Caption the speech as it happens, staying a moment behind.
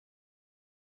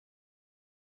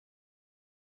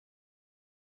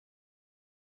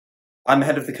I'm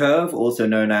ahead of the curve, also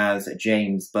known as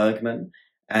James Bergman,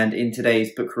 and in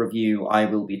today's book review I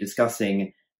will be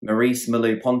discussing Maurice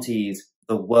Merleau-Ponty's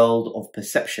The World of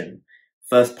Perception,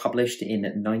 first published in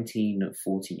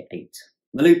 1948.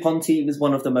 Merleau-Ponty was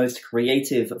one of the most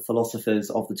creative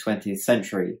philosophers of the 20th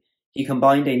century. He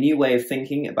combined a new way of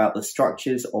thinking about the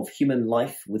structures of human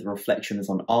life with reflections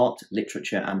on art,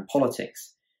 literature, and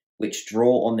politics, which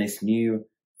draw on this new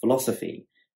philosophy.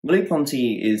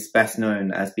 Merleau-Ponty is best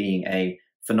known as being a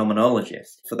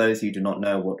phenomenologist. For those who do not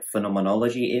know what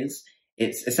phenomenology is,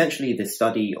 it's essentially the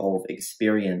study of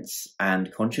experience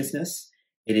and consciousness.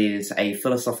 It is a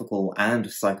philosophical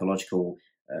and psychological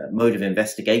mode of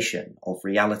investigation of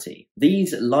reality.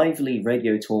 These lively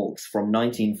radio talks from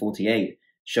 1948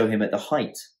 show him at the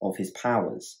height of his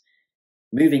powers,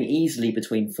 moving easily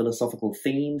between philosophical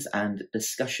themes and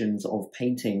discussions of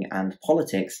painting and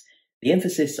politics. The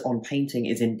emphasis on painting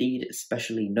is indeed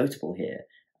especially notable here,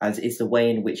 as is the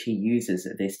way in which he uses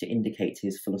this to indicate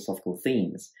his philosophical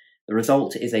themes. The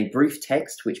result is a brief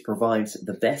text which provides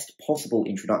the best possible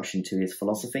introduction to his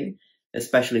philosophy,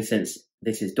 especially since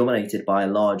this is dominated by a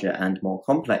larger and more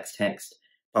complex text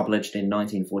published in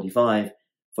 1945,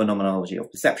 Phenomenology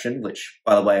of Perception, which,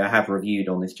 by the way, I have reviewed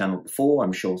on this channel before.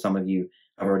 I'm sure some of you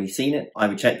have already seen it. I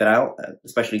would check that out,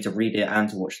 especially to read it and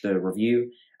to watch the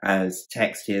review. As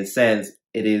text here says,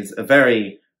 it is a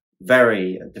very,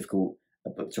 very difficult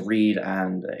book to read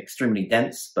and extremely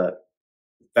dense, but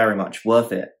very much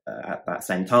worth it at that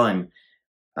same time.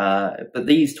 But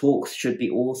these talks should be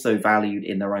also valued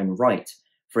in their own right,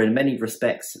 for in many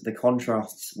respects the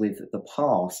contrasts with the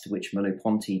past which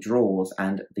Merleau-Ponty draws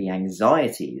and the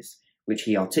anxieties which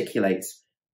he articulates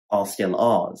are still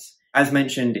ours. As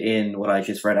mentioned in what I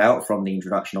just read out from the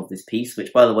introduction of this piece,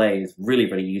 which by the way is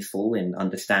really, really useful in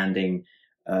understanding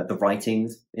the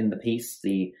writings in the piece,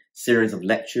 the series of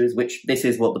lectures, which this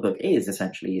is what the book is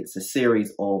essentially. It's a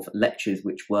series of lectures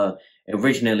which were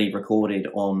originally recorded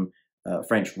on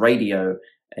French radio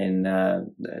in the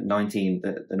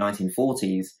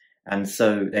 1940s, and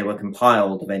so they were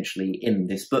compiled eventually in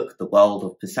this book, The World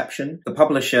of Perception. The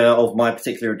publisher of my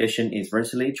particular edition is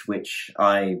Routledge, which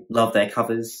I love their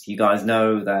covers. You guys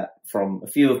know that from a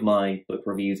few of my book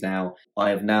reviews now, I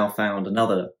have now found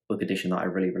another book edition that I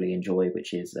really, really enjoy,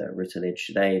 which is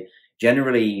Routledge. They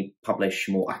generally publish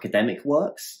more academic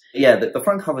works. Yeah, the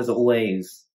front covers are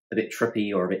always a bit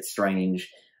trippy or a bit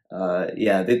strange.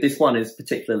 This one is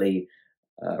particularly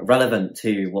relevant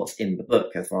to what's in the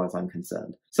book as far as I'm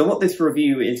concerned. So what this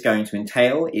review is going to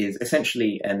entail is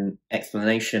essentially an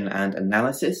explanation and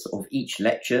analysis of each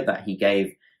lecture that he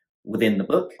gave within the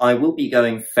book. I will be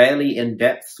going fairly in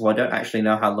depth, so I don't actually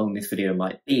know how long this video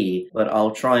might be, but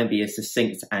I'll try and be as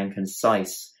succinct and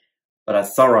concise, but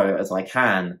as thorough as I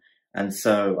can. And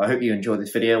so I hope you enjoy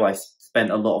this video. I spent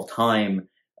a lot of time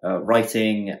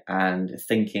writing and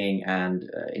thinking and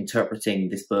interpreting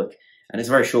this book, and it's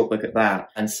a very short book at that.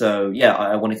 And so, yeah,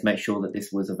 I wanted to make sure that this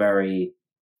was a very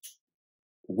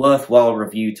worthwhile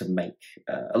review to make.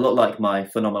 A lot like my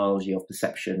Phenomenology of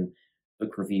Perception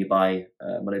book review by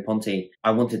Merleau-Ponty,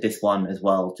 I wanted this one as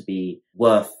well to be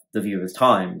worth the viewer's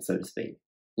time, so to speak.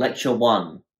 Lecture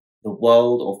 1, The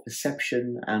World of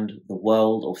Perception and the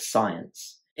World of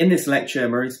Science. In this lecture,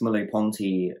 Maurice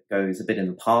Merleau-Ponty goes a bit in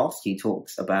the past. He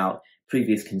talks about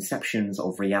previous conceptions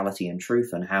of reality and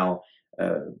truth and how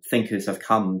thinkers have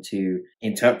come to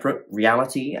interpret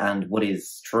reality and what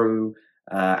is true,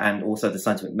 and also the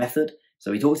scientific method.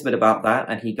 So he talks a bit about that,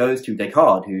 and he goes to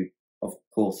Descartes, who, of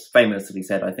course, famously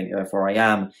said, I think, therefore I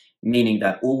am, meaning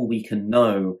that all we can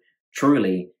know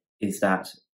truly is that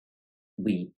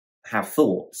we have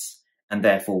thoughts, and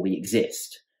therefore we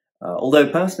exist.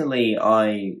 Although personally,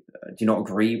 I do not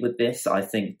agree with this. I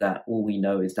think that all we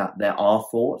know is that there are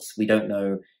thoughts. We don't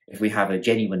know if we have a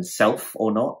genuine self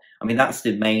or not. I mean, that's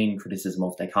the main criticism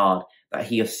of Descartes, that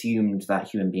he assumed that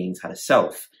human beings had a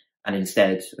self. And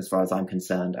instead, as far as I'm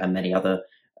concerned, and many other,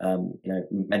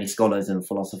 many scholars and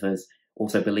philosophers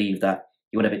also believe that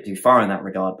he went a bit too far in that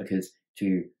regard, because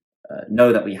to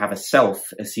know that we have a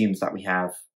self assumes that we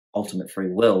have ultimate free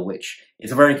will, which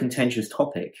is a very contentious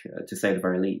topic, to say the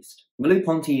very least.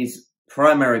 Merleau-Ponty's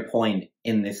primary point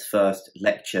in this first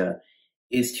lecture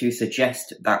is to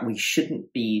suggest that we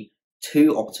shouldn't be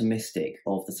too optimistic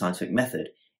of the scientific method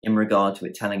in regard to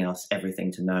it telling us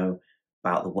everything to know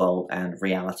about the world and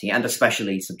reality, and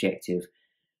especially subjective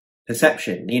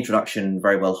perception. The introduction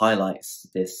very well highlights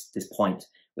this point,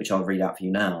 which I'll read out for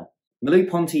you now.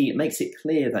 Merleau-Ponty makes it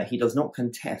clear that he does not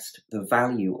contest the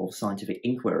value of scientific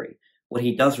inquiry. What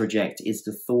he does reject is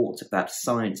the thought that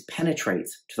science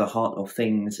penetrates to the heart of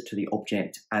things, to the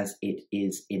object as it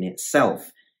is in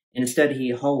itself. Instead,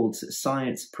 he holds that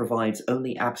science provides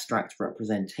only abstract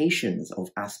representations of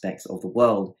aspects of the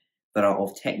world that are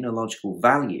of technological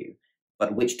value,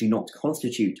 but which do not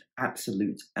constitute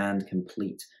absolute and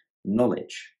complete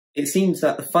knowledge. It seems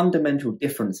that the fundamental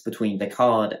difference between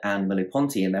Descartes and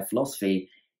Merleau-Ponty in their philosophy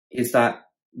is that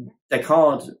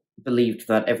Descartes believed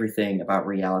that everything about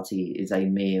reality is a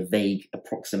mere vague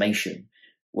approximation,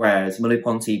 whereas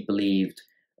Merleau-Ponty believed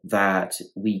that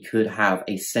we could have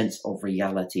a sense of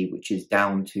reality which is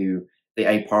down to the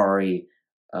a priori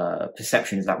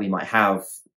perceptions that we might have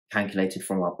calculated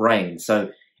from our brain. So,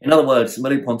 in other words,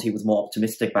 Merleau-Ponty was more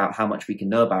optimistic about how much we can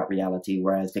know about reality,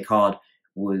 whereas Descartes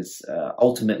was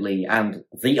ultimately and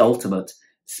the ultimate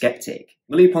skeptic.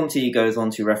 Merleau-Ponty goes on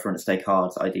to reference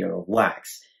Descartes' idea of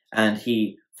wax, and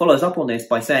he follows up on this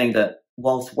by saying that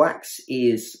whilst wax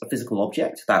is a physical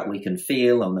object that we can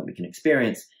feel and that we can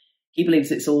experience, he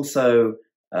believes it's also,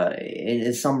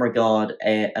 in some regard,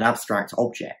 an abstract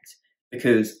object,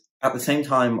 because at the same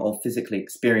time of physically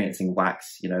experiencing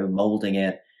wax, molding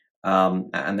it,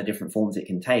 and the different forms it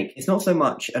can take, it's not so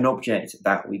much an object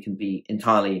that we can be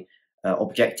entirely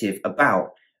objective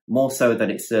about, more so that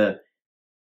it's a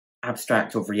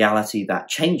abstract of reality that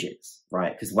changes,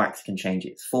 right? Because wax can change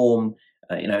its form.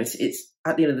 It's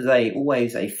at the end of the day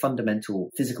always a fundamental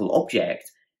physical object,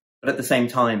 but at the same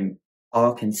time,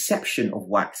 our conception of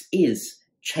wax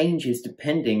changes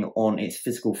depending on its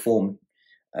physical form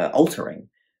altering.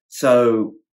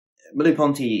 So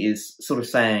Merleau-Ponty is sort of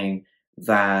saying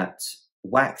that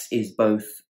wax is both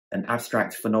an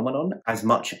abstract phenomenon as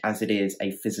much as it is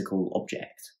a physical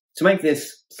object. To make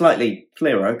this slightly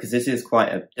clearer, because this is quite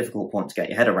a difficult point to get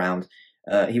your head around,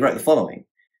 he wrote the following.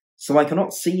 So I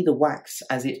cannot see the wax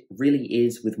as it really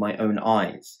is with my own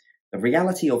eyes. The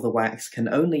reality of the wax can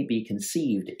only be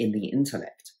conceived in the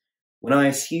intellect. When I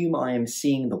assume I am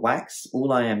seeing the wax,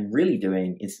 all I am really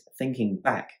doing is thinking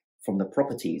back from the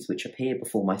properties which appear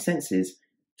before my senses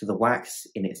to the wax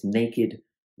in its naked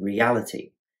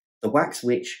reality. The wax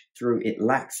which, through it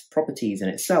lacks properties in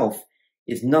itself,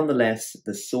 is nonetheless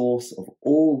the source of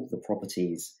all the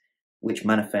properties which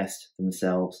manifest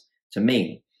themselves to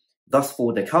me. Thus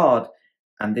for Descartes,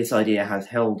 and this idea has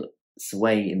held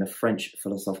sway in the French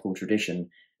philosophical tradition,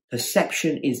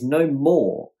 perception is no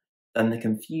more than the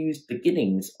confused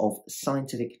beginnings of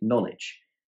scientific knowledge.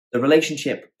 The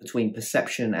relationship between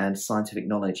perception and scientific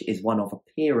knowledge is one of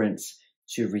appearance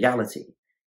to reality.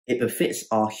 It befits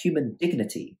our human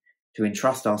dignity to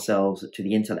entrust ourselves to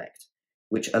the intellect,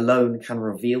 which alone can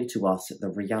reveal to us the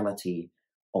reality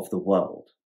of the world.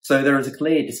 So there is a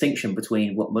clear distinction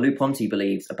between what Merleau-Ponty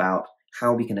believes about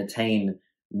how we can attain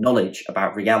knowledge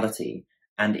about reality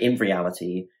and in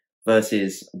reality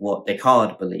versus what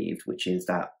Descartes believed, which is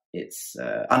that it's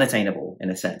unattainable in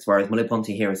a sense, whereas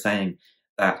Merleau-Ponty here is saying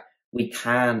that we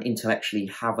can intellectually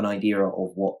have an idea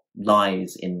of what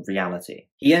lies in reality.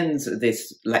 He ends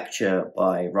this lecture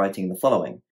by writing the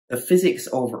following. The physics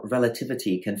of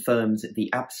relativity confirms the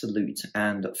absolute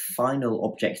and final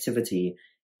objectivity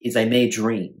is a mere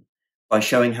dream, by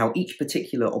showing how each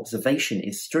particular observation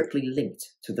is strictly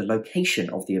linked to the location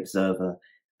of the observer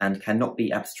and cannot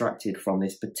be abstracted from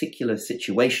this particular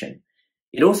situation.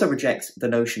 It also rejects the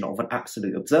notion of an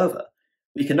absolute observer.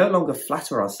 We can no longer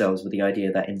flatter ourselves with the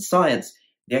idea that in science,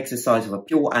 the exercise of a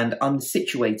pure and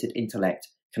unsituated intellect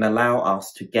can allow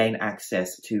us to gain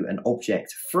access to an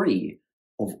object free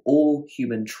of all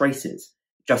human traces,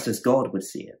 just as God would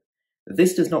see it.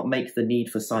 This does not make the need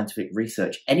for scientific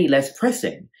research any less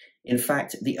pressing. In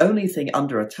fact, the only thing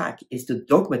under attack is the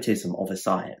dogmatism of a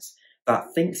science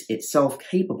that thinks itself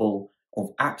capable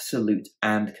of absolute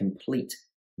and complete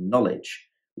knowledge.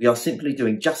 We are simply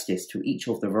doing justice to each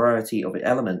of the variety of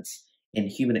elements in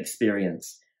human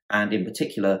experience, and in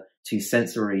particular to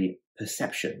sensory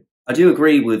perception. I do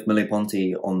agree with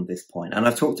Merleau-Ponty on this point, and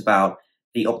I've talked about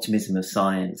the optimism of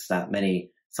science that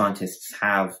many scientists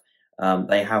have.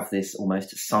 They have this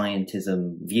almost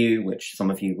scientism view, which some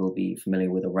of you will be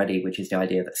familiar with already, which is the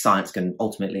idea that science can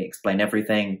ultimately explain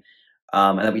everything,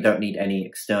 and that we don't need any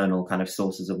external kind of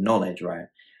sources of knowledge, right?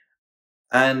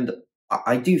 And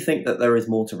I do think that there is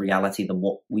more to reality than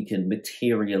what we can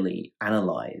materially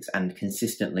analyze and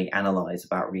consistently analyze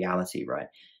about reality, right?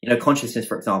 Consciousness,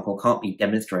 for example, can't be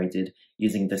demonstrated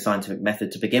using the scientific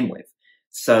method to begin with.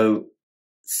 So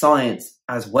science,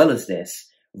 as well as this,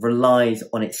 relies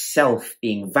on itself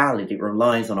being valid. It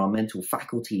relies on our mental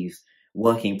faculties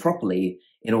working properly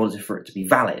in order for it to be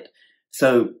valid.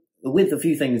 So with a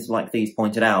few things like these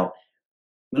pointed out,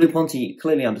 Merleau-Ponty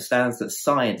clearly understands that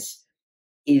science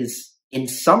is in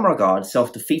some regard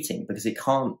self-defeating because it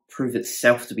can't prove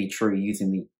itself to be true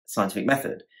using the scientific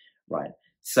method, right?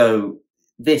 So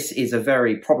this is a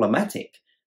very problematic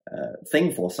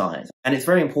thing for science. And it's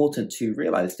very important to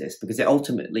realize this because it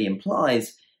ultimately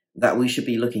implies that we should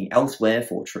be looking elsewhere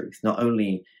for truth, not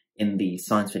only in the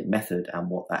scientific method and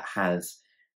what that has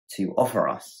to offer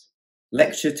us.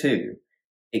 Lecture 2,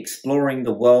 Exploring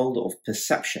the World of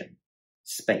Perception,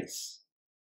 Space.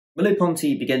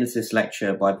 Merleau-Ponty begins this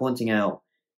lecture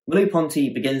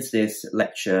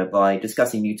by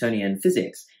discussing Newtonian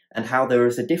physics and how there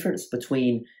is a difference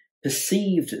between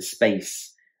perceived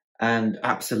space and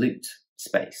absolute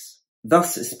space.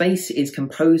 Thus, space is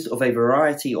composed of a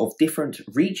variety of different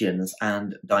regions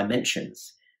and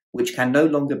dimensions, which can no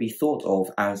longer be thought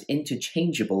of as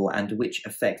interchangeable and which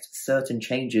affect certain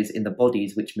changes in the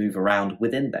bodies which move around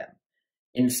within them.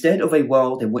 Instead of a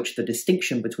world in which the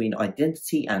distinction between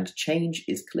identity and change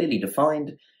is clearly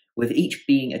defined, with each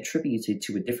being attributed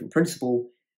to a different principle,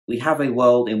 we have a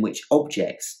world in which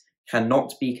objects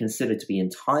cannot be considered to be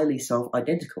entirely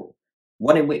self-identical,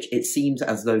 one in which it seems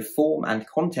as though form and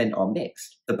content are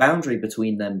mixed, the boundary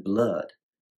between them blurred.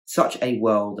 Such a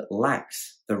world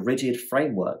lacks the rigid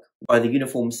framework by the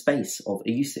uniform space of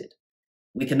a usage.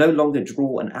 We can no longer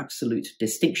draw an absolute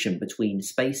distinction between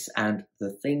space and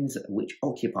the things which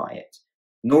occupy it,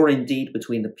 nor indeed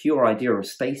between the pure idea of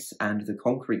space and the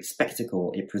concrete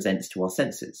spectacle it presents to our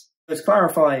senses. To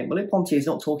clarify, Merleau-Ponty is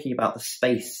not talking about the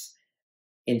space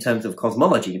in terms of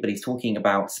cosmology, but he's talking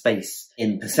about space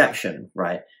in perception,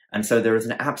 right? And so there is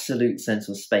an absolute sense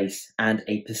of space and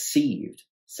a perceived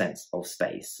sense of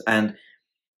space. And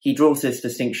he draws this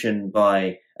distinction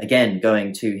by, again,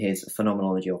 going to his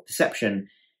Phenomenology of Perception.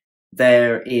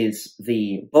 There is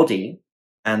the body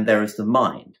and there is the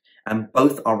mind, and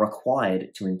both are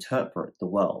required to interpret the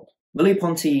world.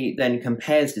 Merleau-Ponty then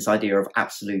compares this idea of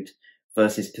absolute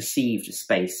versus perceived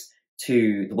space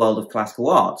to the world of classical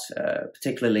art,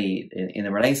 particularly in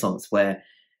the Renaissance, where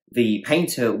the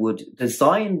painter would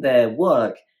design their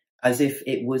work as if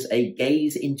it was a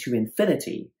gaze into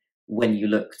infinity when you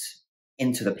looked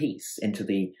into the piece, into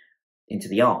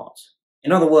the art.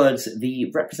 In other words,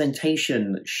 the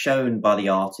representation shown by the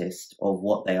artist of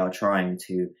what they are trying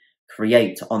to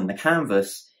create on the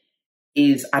canvas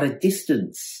is at a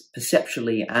distance,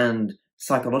 perceptually and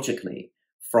psychologically,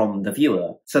 from the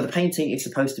viewer. So the painting is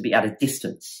supposed to be at a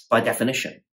distance, by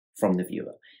definition, from the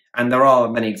viewer. And there are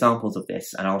many examples of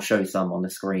this, and I'll show some on the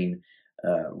screen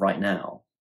right now.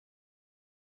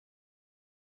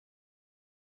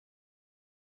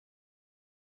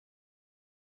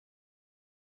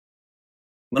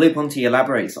 Merleau-Ponty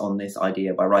elaborates on this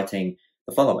idea by writing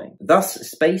the following. Thus,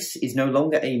 space is no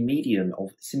longer a medium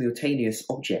of simultaneous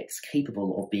objects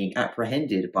capable of being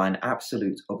apprehended by an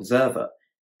absolute observer,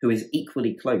 who is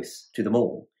equally close to them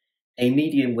all, a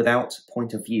medium without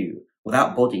point of view,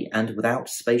 without body, and without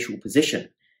spatial position,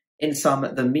 in sum,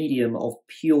 the medium of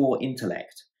pure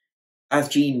intellect. As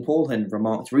Jean Paulhan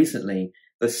remarked recently,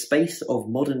 the space of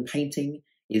modern painting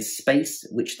is space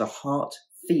which the heart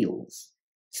feels,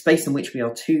 space in which we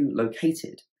are two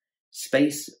located,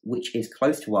 space which is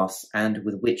close to us and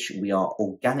with which we are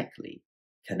organically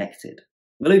connected.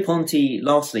 Merleau-Ponty,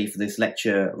 lastly, for this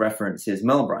lecture, references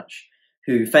Malebranche,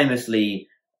 who famously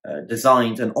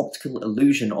designed an optical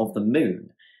illusion of the moon.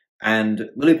 And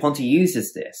Merleau-Ponty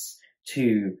uses this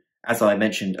to, as I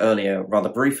mentioned earlier rather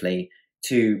briefly,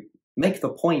 to make the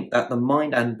point that the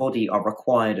mind and body are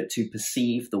required to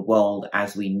perceive the world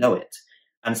as we know it.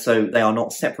 And so they are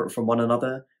not separate from one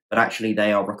another, but actually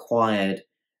they are required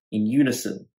in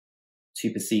unison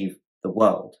to perceive the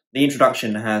world. The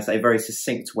introduction has a very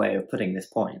succinct way of putting this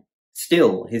point.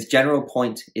 Still, his general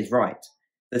point is right.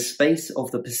 The space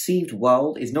of the perceived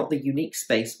world is not the unique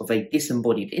space of a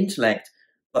disembodied intellect,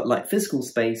 but like physical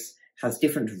space, has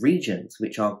different regions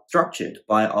which are structured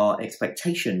by our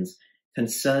expectations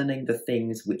concerning the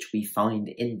things which we find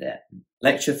in them.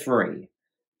 Lecture 3,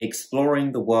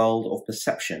 Exploring the World of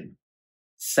Perception,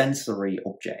 Sensory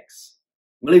Objects.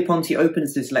 Merleau-Ponty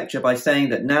opens this lecture by saying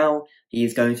that now he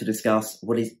is going to discuss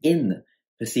what is in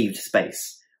perceived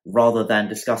space, rather than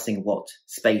discussing what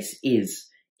space is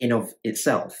in of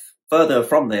itself. Further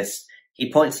from this,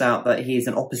 he points out that he is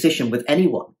in opposition with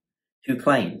anyone who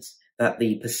claims that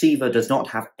the perceiver does not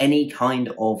have any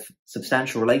kind of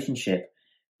substantial relationship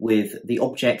with the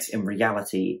objects in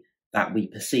reality that we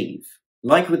perceive.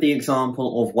 Like with the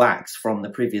example of wax from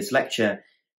the previous lecture,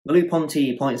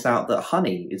 Merleau-Ponty points out that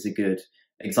honey is a good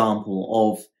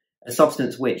example of a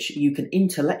substance which you can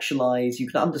intellectualize, you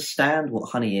can understand what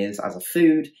honey is as a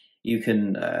food, you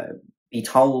can be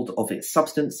told of its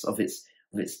substance, of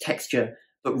its texture,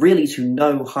 but really to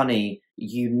know honey,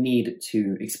 you need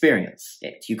to experience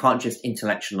it. You can't just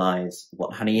intellectualize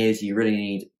what honey is, you really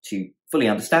need to fully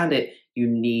understand it, you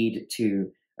need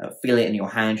to feel it in your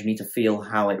hand, you need to feel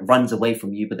how it runs away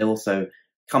from you, but it also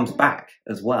comes back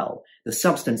as well. The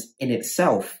substance in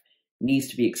itself needs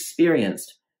to be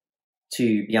experienced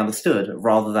to be understood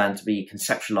rather than to be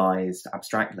conceptualized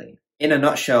abstractly. In a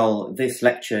nutshell, this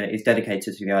lecture is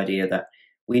dedicated to the idea that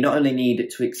we not only need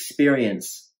to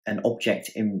experience an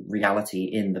object in reality,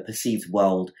 in the perceived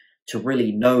world, to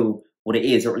really know what it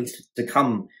is, or at least to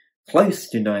come close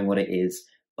to knowing what it is,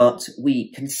 but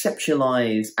we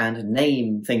conceptualize and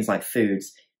name things like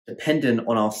foods dependent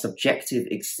on our subjective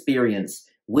experience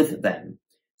with them.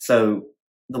 So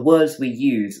the words we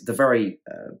use, the very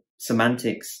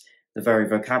semantics, the very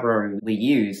vocabulary we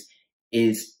use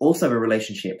is also a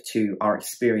relationship to our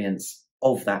experience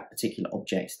of that particular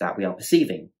object that we are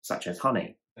perceiving, such as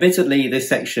honey. Admittedly, this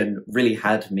section really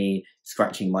had me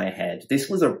scratching my head. This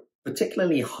was a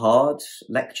particularly hard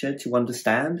lecture to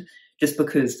understand, just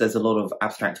because there's a lot of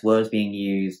abstract words being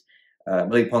used.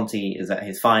 Merleau-Ponty is at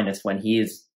his finest when he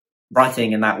is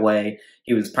writing in that way.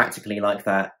 He was practically like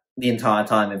that the entire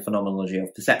time in Phenomenology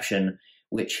of Perception,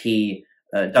 which he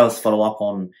does follow up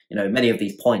on, many of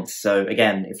these points. So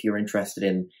again, if you're interested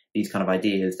in these kind of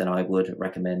ideas, then I would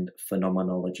recommend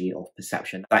Phenomenology of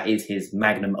Perception. That is his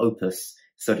magnum opus,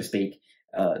 so to speak.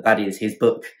 That is his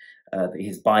book,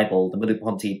 his Bible, the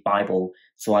Merleau-Ponty Bible.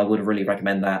 So I would really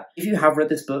recommend that. If you have read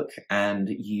this book and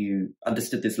you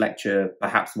understood this lecture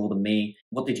perhaps more than me,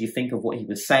 what did you think of what he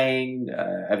was saying?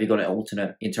 Have you got an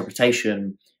alternate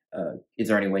interpretation? Is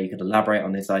there any way you could elaborate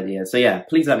on this idea? So yeah,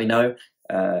 please let me know.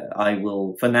 I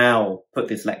will, for now, put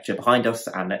this lecture behind us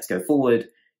and let's go forward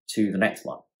to the next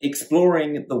one.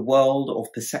 Exploring the world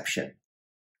of perception,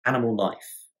 animal life.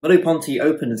 Merleau-Ponty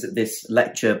opens this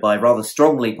lecture by rather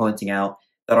strongly pointing out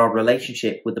that our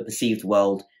relationship with the perceived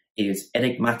world is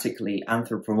enigmatically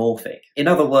anthropomorphic. In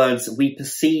other words, we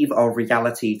perceive our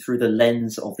reality through the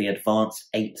lens of the advanced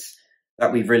apes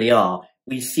that we really are.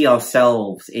 We see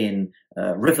ourselves in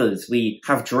rivers, we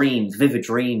have dreams, vivid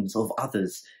dreams of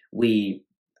others. We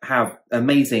have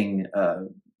amazing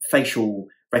facial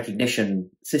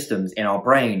recognition systems in our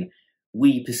brain.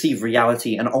 We perceive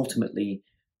reality and ultimately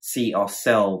see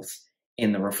ourselves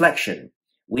in the reflection.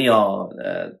 We are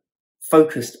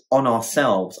focused on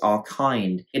ourselves, our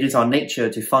kind. It is our nature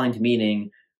to find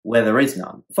meaning where there is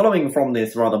none. Following from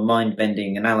this rather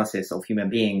mind-bending analysis of human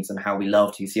beings and how we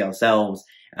love to see ourselves,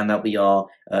 and that we are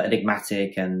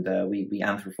enigmatic and we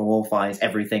anthropomorphize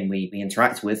everything we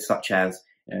interact with, such as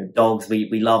dogs.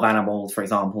 We love animals, for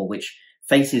example, which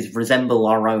faces resemble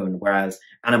our own, whereas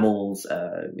animals,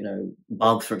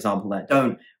 bugs, for example, that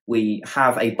don't. We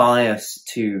have a bias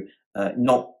to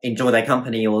not enjoy their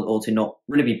company or to not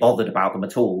really be bothered about them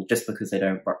at all, just because they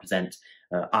don't represent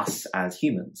us as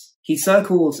humans. He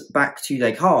circles back to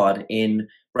Descartes in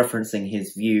referencing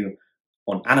his view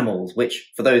on animals,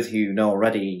 which, for those who know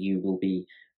already, you will be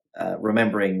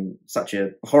remembering such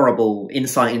a horrible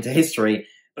insight into history.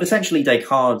 But essentially,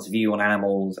 Descartes' view on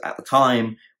animals at the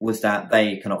time was that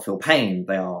they cannot feel pain,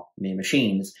 they are mere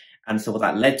machines. And so what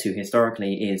that led to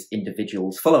historically is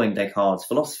individuals following Descartes'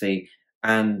 philosophy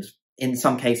and in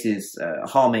some cases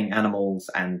harming animals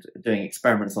and doing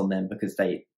experiments on them because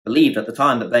they believed at the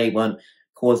time that they weren't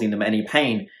causing them any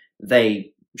pain.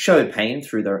 They showed pain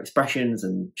through their expressions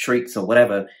and shrieks or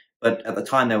whatever, but at the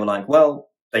time they were like, well,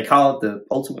 Descartes, the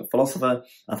ultimate philosopher,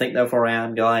 I think therefore I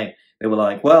am guy, they were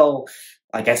like, well,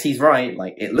 I guess he's right,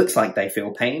 like it looks like they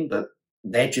feel pain, but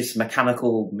they're just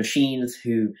mechanical machines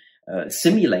who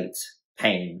simulate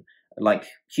pain like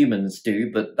humans do,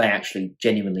 but they actually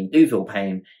genuinely do feel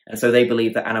pain. And so they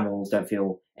believe that animals don't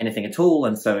feel anything at all,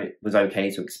 and so it was okay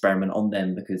to experiment on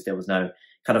them because there was no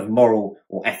kind of moral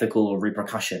or ethical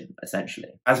repercussion, essentially.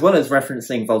 As well as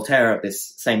referencing Voltaire at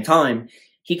this same time,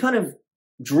 he kind of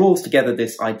draws together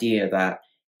this idea that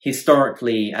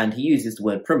historically, and he uses the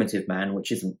word primitive man,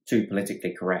 which isn't too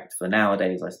politically correct for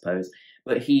nowadays, I suppose,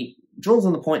 but he draws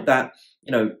on the point that,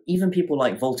 even people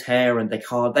like Voltaire and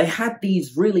Descartes, they had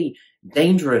these really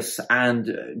dangerous and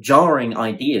jarring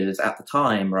ideas at the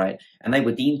time, right? And they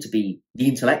were deemed to be the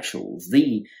intellectuals,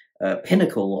 the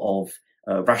pinnacle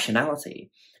of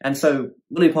rationality. And so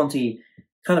Merleau-Ponty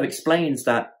kind of explains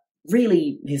that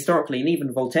really, historically, and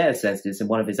even Voltaire says this in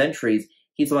one of his entries,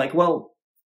 he's like, well,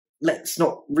 let's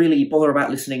not really bother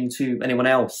about listening to anyone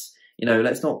else.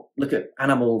 Let's not look at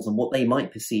animals and what they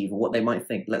might perceive or what they might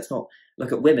think. Let's not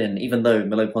look at women, even though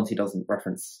Merleau-Ponty doesn't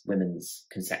reference women's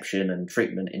conception and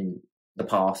treatment in the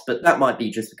past, but that might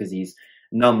be just because he's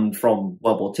numbed from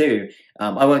World War II.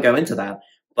 I won't go into that,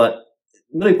 but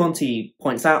Merleau-Ponty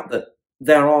points out that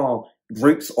there are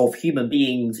groups of human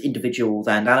beings, individuals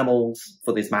and animals,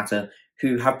 for this matter,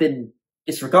 who have been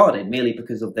disregarded merely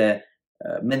because of their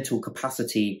mental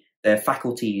capacity, their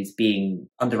faculties being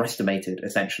underestimated,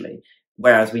 essentially.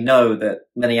 Whereas we know that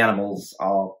many animals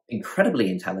are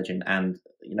incredibly intelligent, and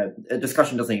a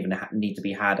discussion doesn't even need to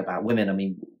be had about women. I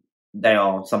mean, they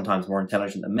are sometimes more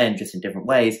intelligent than men, just in different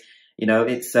ways.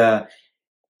 It's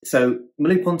so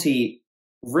Merleau-Ponty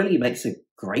really makes a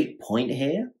great point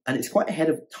here, and it's quite ahead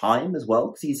of time as well,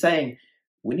 because he's saying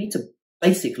we need to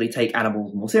basically take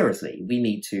animals more seriously. We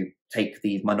need to take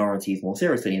these minorities more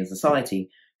seriously in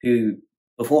society, who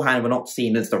beforehand were not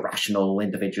seen as the rational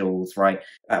individuals, right?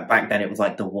 Back then it was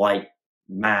like the white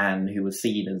man who was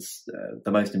seen as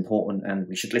the most important, and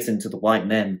we should listen to the white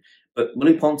men. But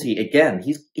Merleau-Ponty, again,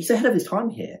 he's ahead of his time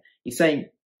here. He's saying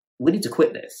we need to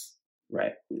quit this,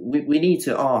 right? We need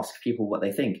to ask people what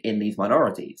they think in these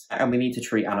minorities, and we need to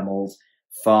treat animals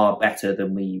far better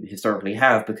than we historically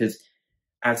have, because,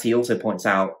 as he also points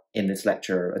out in this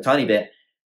lecture a tiny bit,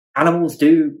 animals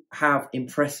do have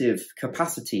impressive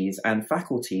capacities and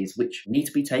faculties which need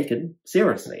to be taken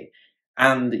seriously.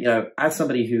 And, as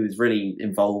somebody who's really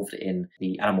involved in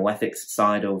the animal ethics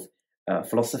side of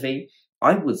philosophy,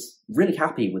 I was really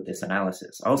happy with this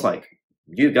analysis. I was like,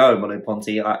 you go,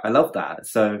 Merleau-Ponty, I love that.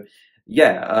 So,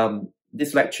 yeah,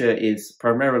 this lecture is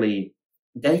primarily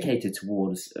dedicated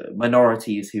towards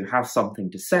minorities who have something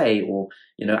to say, or,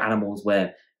 animals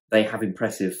where they have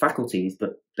impressive faculties,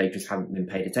 but they just haven't been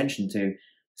paid attention to.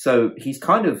 So he's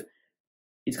kind of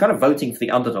voting for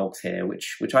the underdogs here,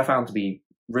 which I found to be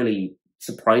really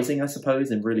surprising, I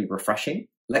suppose, and really refreshing.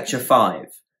 Lecture 5,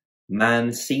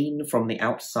 Man Seen from the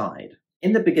Outside.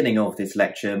 In the beginning of this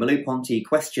lecture, Merleau-Ponty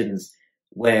questions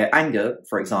where anger,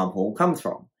 for example, comes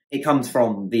from. It comes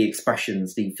from the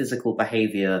expressions, the physical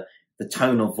behavior, the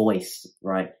tone of voice,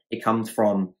 right? It comes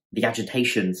from the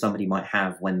agitation somebody might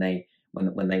have when they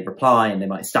reply, and they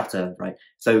might stutter, right?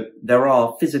 So there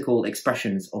are physical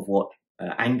expressions of what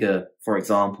anger, for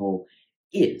example,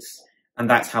 is. And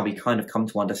that's how we kind of come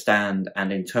to understand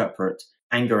and interpret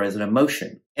anger as an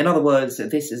emotion. In other words,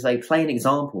 this is a plain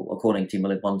example, according to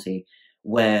Merleau-Ponty,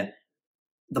 where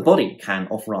the body can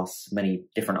offer us many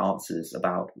different answers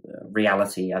about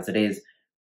reality as it is,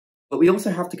 but we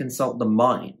also have to consult the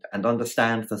mind and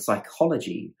understand the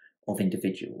psychology of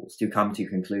individuals to come to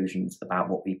conclusions about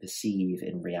what we perceive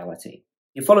in reality.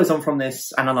 It follows on from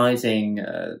this, analysing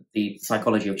the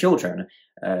psychology of children,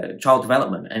 child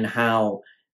development, and how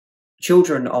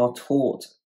children are taught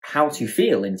how to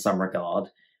feel in some regard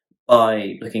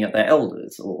by looking at their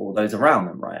elders or those around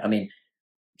them, right? I mean,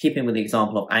 keeping with the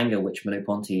example of anger, which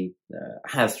Merleau-Ponty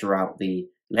has throughout the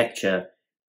lecture,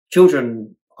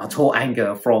 children are taught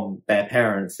anger from their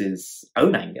parents'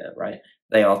 own anger, right?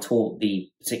 They are taught the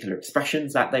particular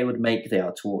expressions that they would make. They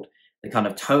are taught the kind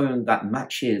of tone that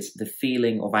matches the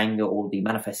feeling of anger or the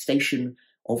manifestation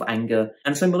of anger.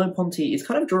 And so Merleau-Ponty is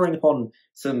kind of drawing upon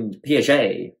some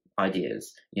Piaget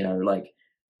ideas, like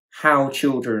how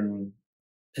children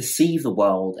perceive the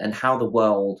world and how the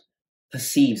world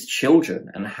perceives children,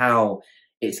 and how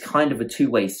it's kind of a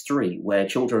two-way street where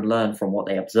children learn from what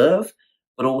they observe,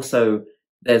 but also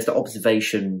there's the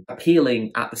observation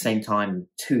appealing at the same time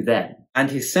to them.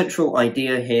 And his central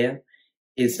idea here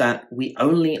is that we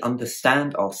only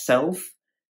understand ourselves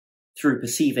through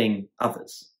perceiving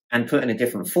others. And put in a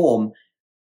different form,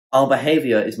 our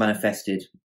behavior is manifested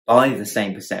by the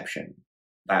same perception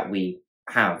that we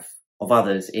have of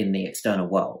others in the external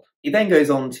world. He then goes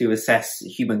on to assess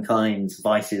humankind's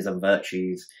vices and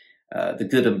virtues, the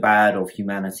good and bad of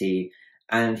humanity,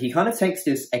 and he kind of takes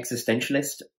this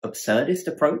existentialist, absurdist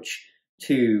approach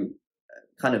to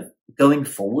kind of going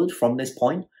forward from this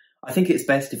point. I think it's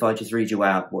best if I just read you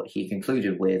out what he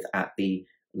concluded with at the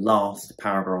last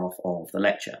paragraph of the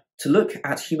lecture. To look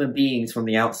at human beings from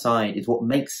the outside is what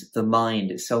makes the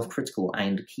mind self-critical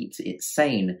and keeps it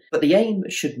sane. But the aim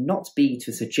should not be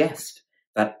to suggest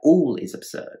that all is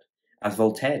absurd, as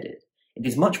Voltaire did. It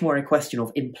is much more a question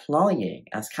of implying,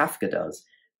 as Kafka does,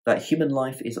 that human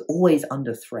life is always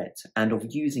under threat, and of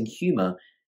using humour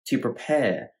to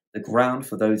prepare the ground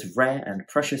for those rare and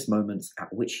precious moments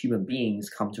at which human beings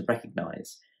come to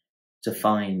recognise, to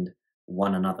find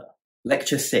one another.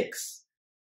 Lecture 6,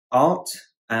 Art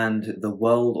and the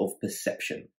World of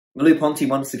Perception. Merleau-Ponty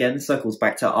once again circles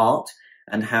back to art,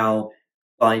 and how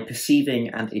by perceiving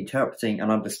and interpreting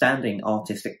and understanding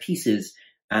artistic pieces,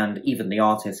 and even the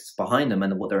artists behind them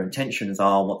and what their intentions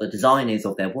are, what the design is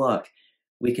of their work,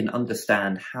 we can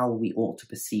understand how we ought to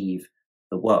perceive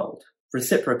the world.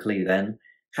 Reciprocally then,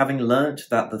 having learnt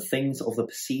that the things of the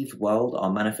perceived world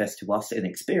are manifest to us in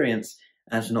experience,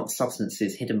 and not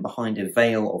substances hidden behind a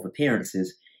veil of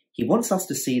appearances, he wants us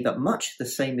to see that much the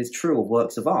same is true of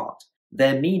works of art.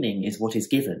 Their meaning is what is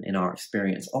given in our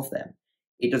experience of them.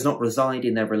 It does not reside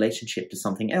in their relationship to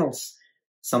something else,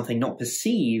 something not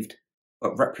perceived,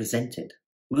 but represented.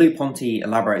 Merleau-Ponty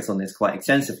elaborates on this quite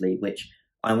extensively, which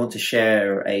I want to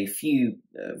share a few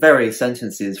various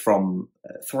sentences from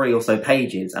 3 or so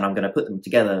pages, and I'm going to put them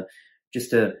together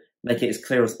just to make it as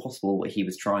clear as possible what he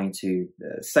was trying to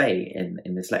say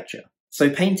in this lecture. So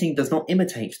painting does not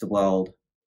imitate the world,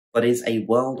 but is a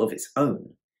world of its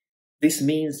own. This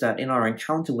means that in our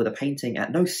encounter with a painting,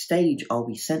 at no stage are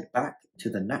we sent back to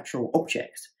the natural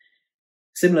object.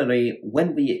 Similarly,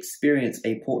 when we experience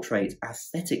a portrait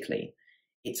aesthetically,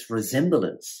 its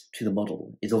resemblance to the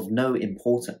model is of no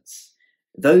importance.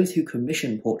 Those who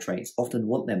commission portraits often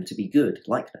want them to be good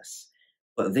likeness,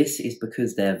 but this is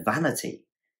because their vanity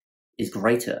is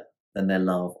greater than their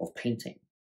love of painting.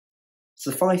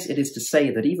 Suffice it is to say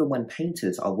that even when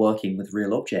painters are working with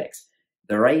real objects,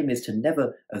 their aim is to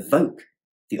never evoke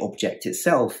the object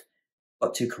itself,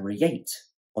 but to create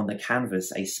on the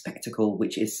canvas a spectacle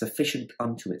which is sufficient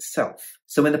unto itself.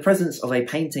 So in the presence of a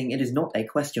painting, it is not a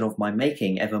question of my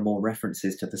making ever more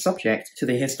references to the subject, to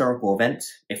the historical event,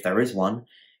 if there is one,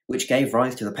 which gave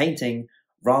rise to the painting.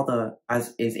 Rather,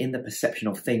 as is in the perception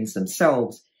of things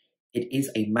themselves, it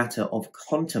is a matter of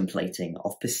contemplating,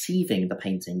 of perceiving the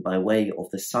painting by way of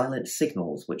the silent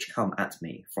signals which come at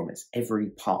me from its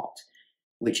every part,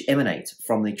 which emanate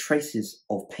from the traces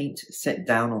of paint set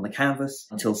down on the canvas,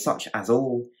 until such as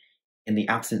all, in the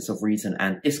absence of reason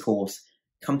and discourse,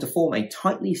 come to form a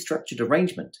tightly structured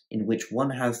arrangement in which one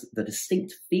has the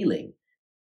distinct feeling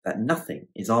that nothing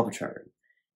is arbitrary,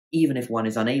 even if one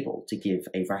is unable to give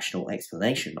a rational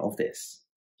explanation of this.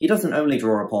 He doesn't only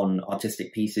draw upon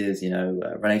artistic pieces,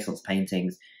 Renaissance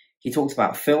paintings. He talks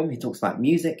about film, he talks about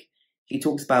music, he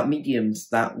talks about mediums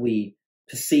that we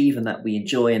perceive and that we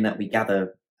enjoy and that we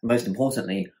gather, most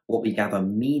importantly, what we gather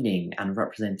meaning and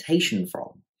representation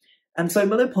from. And so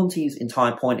Merleau-Ponty's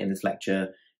entire point in this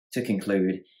lecture, to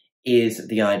conclude, is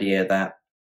the idea that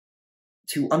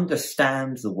to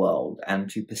understand the world and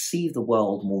to perceive the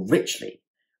world more richly,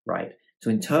 right, to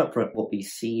interpret what we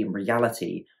see in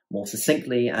reality more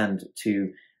succinctly and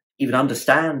to even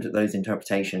understand those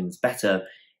interpretations better,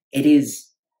 it is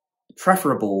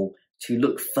preferable to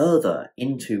look further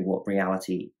into what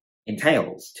reality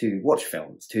entails, to watch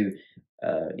films, to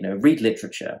read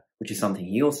literature, which is something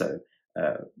he also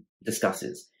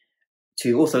discusses,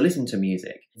 to also listen to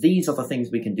music. These are the things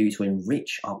we can do to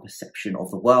enrich our perception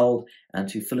of the world and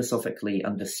to philosophically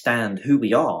understand who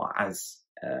we are as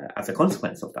a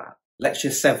consequence of that.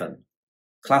 Lecture 7,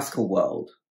 Classical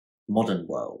World, Modern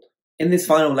World. In this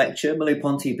final lecture,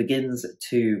 Merleau-Ponty begins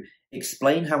to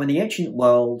explain how in the ancient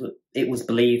world it was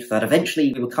believed that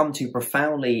eventually we would come to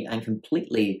profoundly and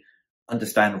completely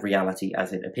understand reality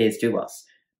as it appears to us.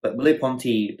 But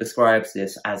Merleau-Ponty describes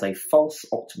this as a false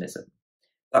optimism.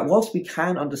 That whilst we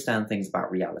can understand things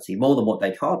about reality more than what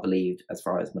Descartes believed, as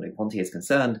far as Merleau-Ponty is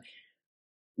concerned,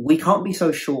 we can't be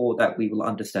so sure that we will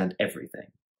understand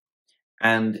everything.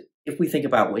 And if we think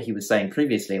about what he was saying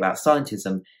previously about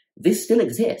scientism, this still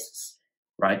exists,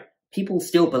 right? People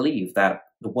still believe that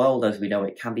the world as we know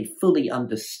it can be fully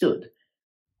understood.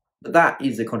 But that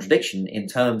is a contradiction in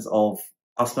terms of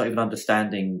us not even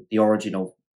understanding the origin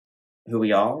of who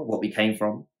we are, what we came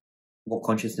from, what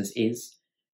consciousness is.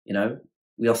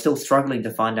 We are still struggling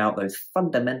to find out those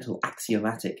fundamental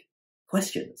axiomatic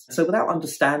questions. So without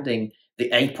understanding the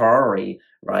a priori,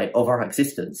 right, of our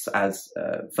existence, as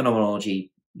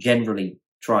phenomenology generally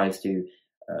tries to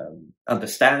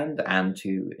understand and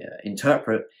to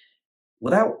interpret,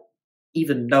 without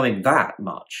even knowing that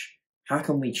much, how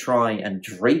can we try and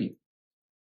dream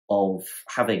of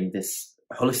having this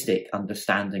holistic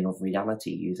understanding of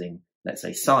reality using, let's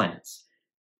say, science?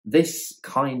 This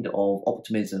kind of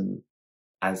optimism,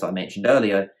 as I mentioned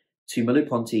earlier, to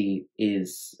Merleau-Ponty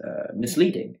is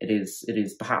misleading. It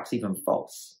is perhaps even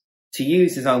false. To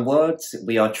use his own words,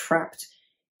 we are trapped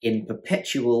in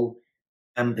perpetual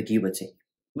ambiguity.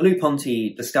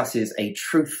 Merleau-Ponty discusses a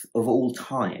truth of all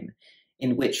time,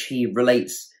 in which he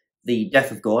relates the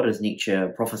death of God, as Nietzsche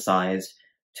prophesied,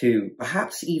 to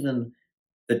perhaps even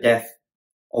the death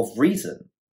of reason.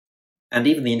 And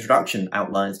even the introduction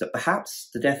outlines that perhaps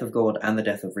the death of God and the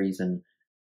death of reason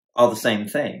are the same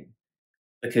thing,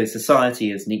 because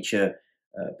society, as Nietzsche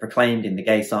proclaimed in The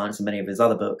Gay Science and many of his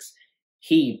other books,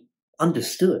 he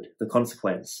understood the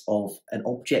consequence of an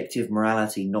objective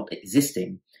morality not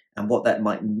existing and what that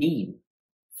might mean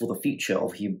for the future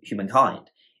of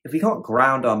humankind. If we can't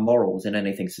ground our morals in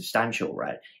anything substantial,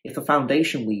 right? If the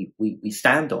foundation we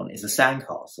stand on is a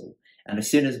sandcastle, and as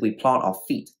soon as we plant our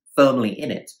feet firmly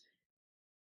in it,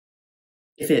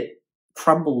 if it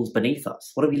crumbles beneath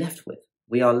us, what are we left with?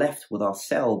 We are left with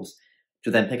ourselves to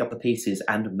then pick up the pieces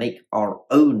and make our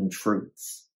own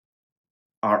truths,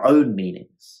 our own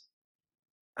meanings.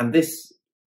 And this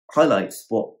highlights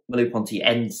what Merleau-Ponty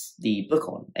ends the book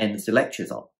on, ends the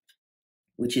lectures on,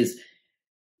 which is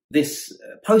this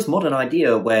postmodern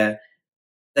idea where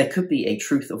there could be a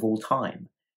truth of all time.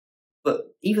 But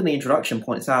even the introduction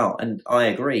points out, and I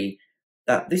agree,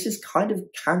 that this is kind of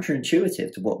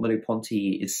counterintuitive to what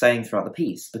Merleau-Ponty is saying throughout the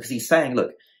piece, because he's saying,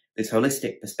 look, this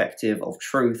holistic perspective of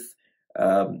truth,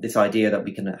 this idea that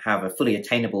we can have a fully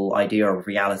attainable idea of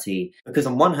reality, because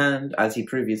on one hand, as he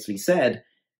previously said,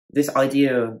 this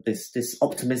idea, this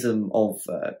optimism of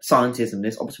scientism,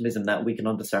 this optimism that we can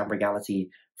understand reality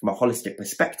from a holistic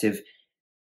perspective,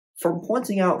 from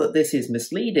pointing out that this is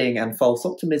misleading and false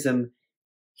optimism,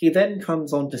 he then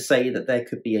comes on to say that there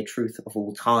could be a truth of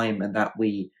all time and that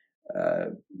we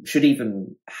should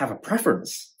even have a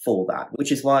preference for that,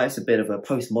 which is why it's a bit of a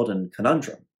postmodern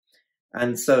conundrum.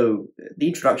 And so the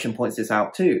introduction points this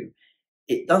out too.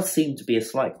 It does seem to be a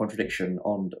slight contradiction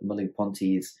on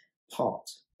Merleau-Ponty's part.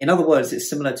 In other words, it's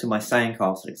similar to my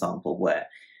sandcastle example where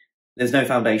there's no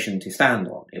foundation to stand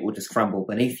on. It will just crumble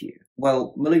beneath you.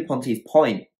 Well, Merleau-Ponty's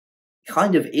point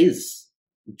kind of is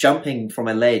jumping from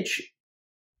a ledge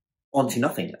onto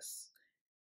nothingness.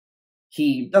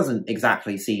 He doesn't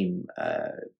exactly seem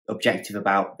objective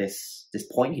about this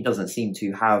point. He doesn't seem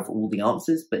to have all the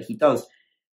answers, but he does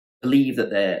believe that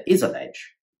there is a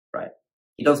ledge, right?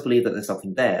 He does believe that there's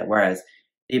something there, whereas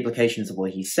the implications of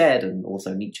what he said and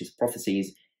also Nietzsche's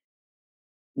prophecies,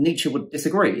 Nietzsche would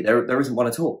disagree. There isn't one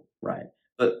at all, right?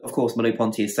 But of course,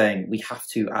 Merleau-Ponty is saying we have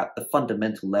to, at the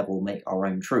fundamental level, make our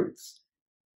own truths.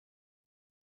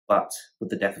 But with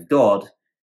the death of God,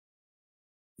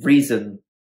 reason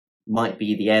might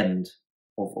be the end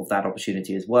of that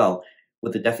opportunity as well.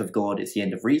 With the death of God, it's the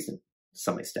end of reason to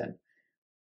some extent.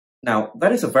 Now,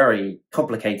 that is a very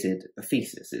complicated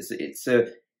thesis. It's a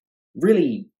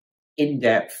really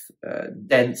in-depth,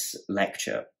 dense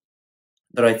lecture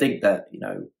that I think that,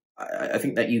 I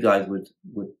think that you guys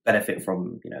would benefit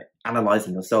from,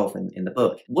 analyzing yourself in the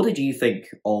book. What did you think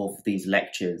of these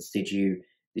lectures? Did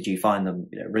you find them,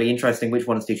 really interesting? Which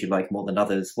ones did you like more than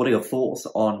others? What are your thoughts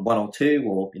on one or two,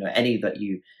 or any that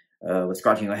you were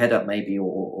scratching your head up maybe,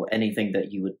 or anything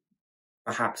that you would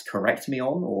perhaps correct me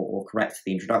on, or correct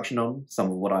the introduction on?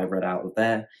 Some of what I read out of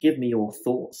there. Give me your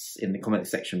thoughts in the comment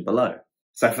section below.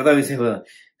 So for those who are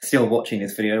still watching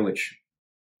this video, which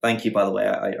thank you, by the way,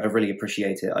 I really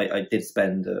appreciate it. I did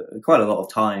spend quite a lot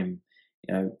of time,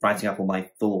 writing up all my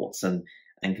thoughts and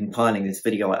compiling this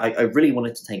video. I really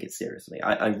wanted to take it seriously.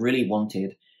 I really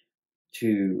wanted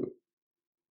to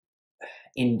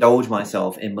indulge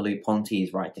myself in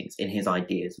Merleau-Ponty's writings, in his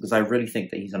ideas, because I really think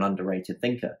that he's an underrated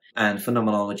thinker. And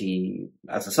phenomenology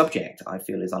as a subject, I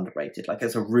feel, is underrated. Like,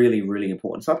 it's a really, really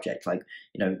important subject. Like,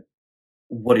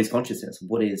 what is consciousness?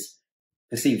 What is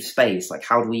perceived space? Like,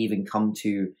 how do we even come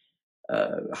to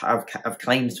have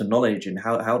claims to knowledge, and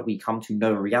how do we come to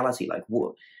know reality? Like,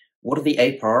 what are the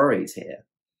a prioris here?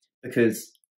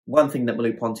 Because one thing that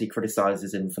Merleau-Ponty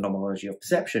criticizes in Phenomenology of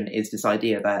Perception is this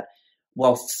idea that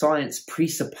whilst science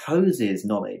presupposes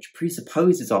knowledge,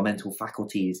 presupposes our mental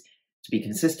faculties to be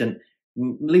consistent,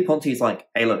 Merleau-Ponty is like,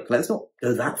 hey, look, let's not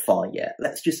go that far yet.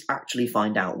 Let's just actually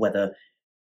find out whether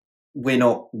we're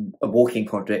not a walking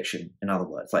contradiction, in other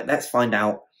words. Like, let's find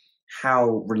out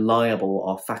how reliable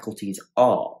our faculties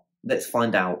are. Let's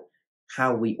find out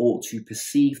how we ought to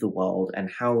perceive the world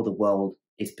and how the world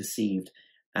is perceived,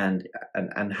 and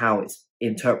how it's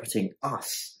interpreting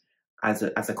us as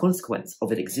a consequence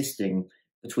of it existing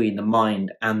between the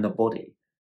mind and the body.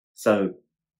 So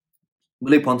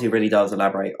Merleau-Ponty really does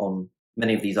elaborate on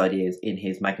many of these ideas in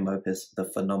his magnum opus, The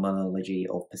Phenomenology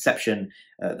of Perception.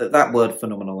 That word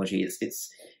phenomenology, it's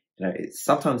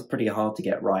sometimes pretty hard to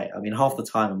get right. I mean, half the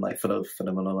time I'm like,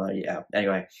 phenomenology, yeah.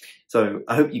 Anyway, so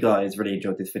I hope you guys really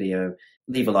enjoyed this video.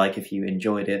 Leave a like if you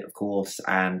enjoyed it, of course,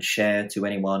 and share to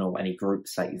anyone or any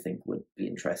groups that you think would be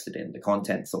interested in the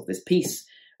contents of this piece.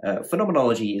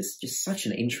 Phenomenology is just such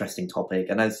an interesting topic,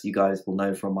 and as you guys will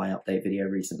know from my update video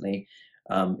recently,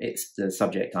 it's the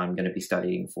subject I'm going to be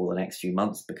studying for the next few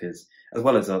months, because, as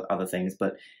well as other things,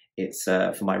 but it's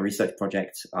for my research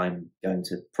project, I'm going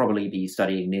to probably be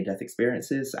studying near-death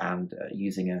experiences and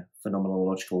using a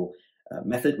phenomenological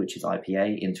method, which is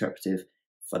IPA, Interpretive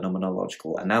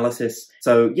Phenomenological Analysis.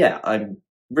 So yeah, I'm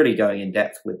really going in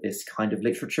depth with this kind of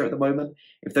literature at the moment.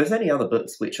 If there's any other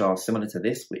books which are similar to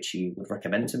this, which you would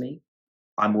recommend to me,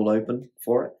 I'm all open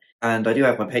for it. And I do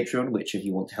have my Patreon, which if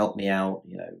you want to help me out,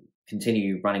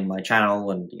 continue running my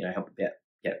channel and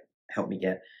help me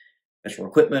get special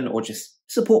equipment, or just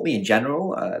support me in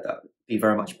general, that would be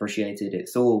very much appreciated.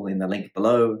 It's all in the link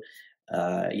below.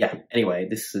 Yeah, anyway,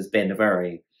 this has been a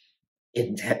very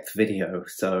in-depth video,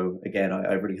 so again,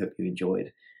 I really hope you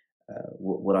enjoyed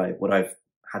what I've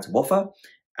had to offer,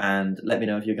 and let me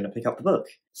know if you're going to pick up the book.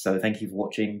 So thank you for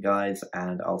watching, guys,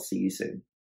 and I'll see you soon.